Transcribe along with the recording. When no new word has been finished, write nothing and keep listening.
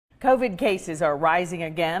COVID cases are rising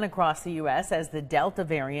again across the U.S. as the Delta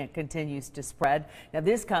variant continues to spread. Now,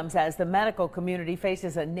 this comes as the medical community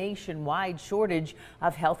faces a nationwide shortage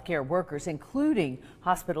of healthcare workers, including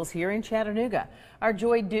hospitals here in Chattanooga. Our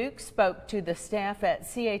Joy Duke spoke to the staff at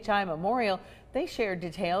CHI Memorial. They shared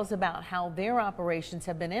details about how their operations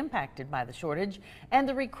have been impacted by the shortage and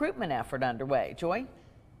the recruitment effort underway. Joy?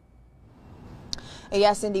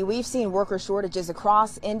 Yes, Cindy, we've seen worker shortages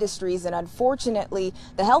across industries, and unfortunately,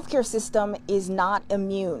 the healthcare system is not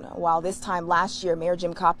immune. While this time last year, Mayor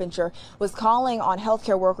Jim Coppinger was calling on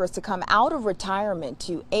healthcare workers to come out of retirement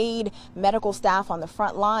to aid medical staff on the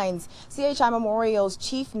front lines, CHI Memorial's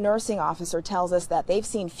chief nursing officer tells us that they've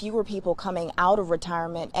seen fewer people coming out of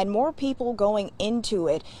retirement and more people going into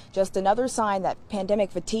it. Just another sign that pandemic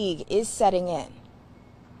fatigue is setting in.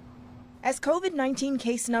 As COVID-19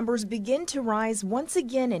 case numbers begin to rise once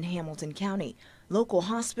again in Hamilton County, local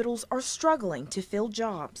hospitals are struggling to fill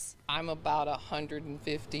jobs. I'm about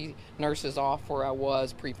 150 nurses off where I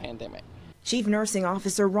was pre-pandemic. Chief Nursing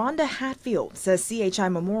Officer Rhonda Hatfield says CHI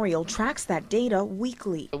Memorial tracks that data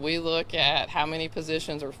weekly. We look at how many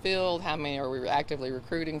positions are filled, how many are we actively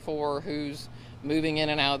recruiting for, who's moving in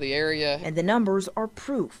and out of the area. And the numbers are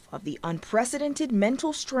proof of the unprecedented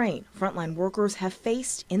mental strain frontline workers have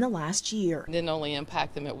faced in the last year. It didn't only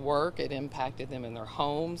impact them at work, it impacted them in their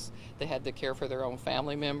homes. They had to care for their own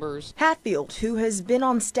family members. Hatfield, who has been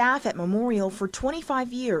on staff at Memorial for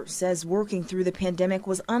 25 years, says working through the pandemic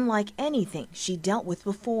was unlike anything she dealt with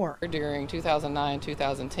before. During 2009,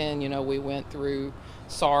 2010, we went through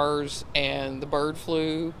SARS and the bird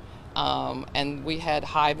flu. And we had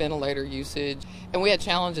high ventilator usage, and we had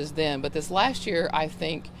challenges then. But this last year, I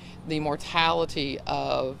think the mortality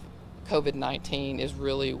of COVID-19 is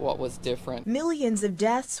really what was different. Millions of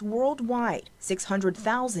deaths worldwide,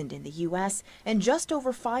 600,000 in the U.S. and just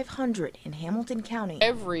over 500 in Hamilton County.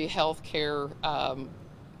 Every healthcare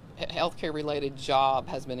related job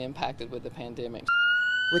has been impacted with the pandemic.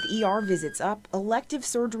 With ER visits up, elective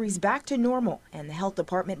surgeries back to normal, and the health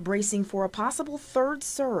department bracing for a possible third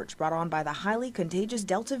surge brought on by the highly contagious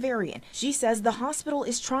Delta variant, she says the hospital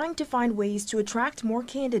is trying to find ways to attract more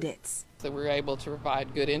candidates. So we're able to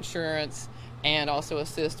provide good insurance and also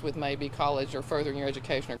assist with maybe college or furthering your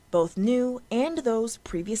education. Both new and those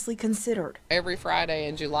previously considered. Every Friday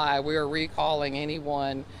in July, we are recalling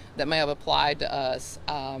anyone that may have applied to us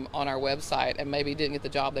on our website and maybe didn't get the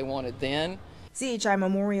job they wanted then. CHI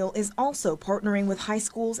Memorial is also partnering with high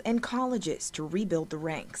schools and colleges to rebuild the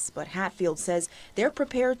ranks, but Hatfield says they're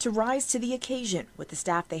prepared to rise to the occasion with the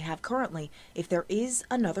staff they have currently if there is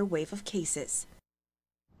another wave of cases.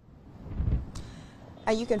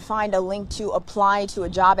 You can find a link to apply to a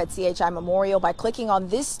job at CHI Memorial by clicking on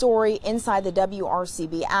this story inside the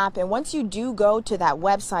WRCB app. And once you do go to that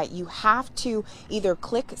website, you have to either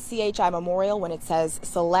click CHI Memorial when it says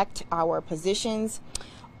select our positions,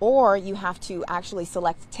 or you have to actually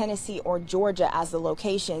select Tennessee or Georgia as the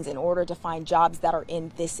locations in order to find jobs that are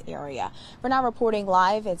in this area. For now, reporting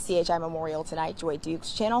live at CHI Memorial tonight, Joy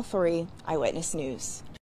Dukes, Channel 3 Eyewitness News.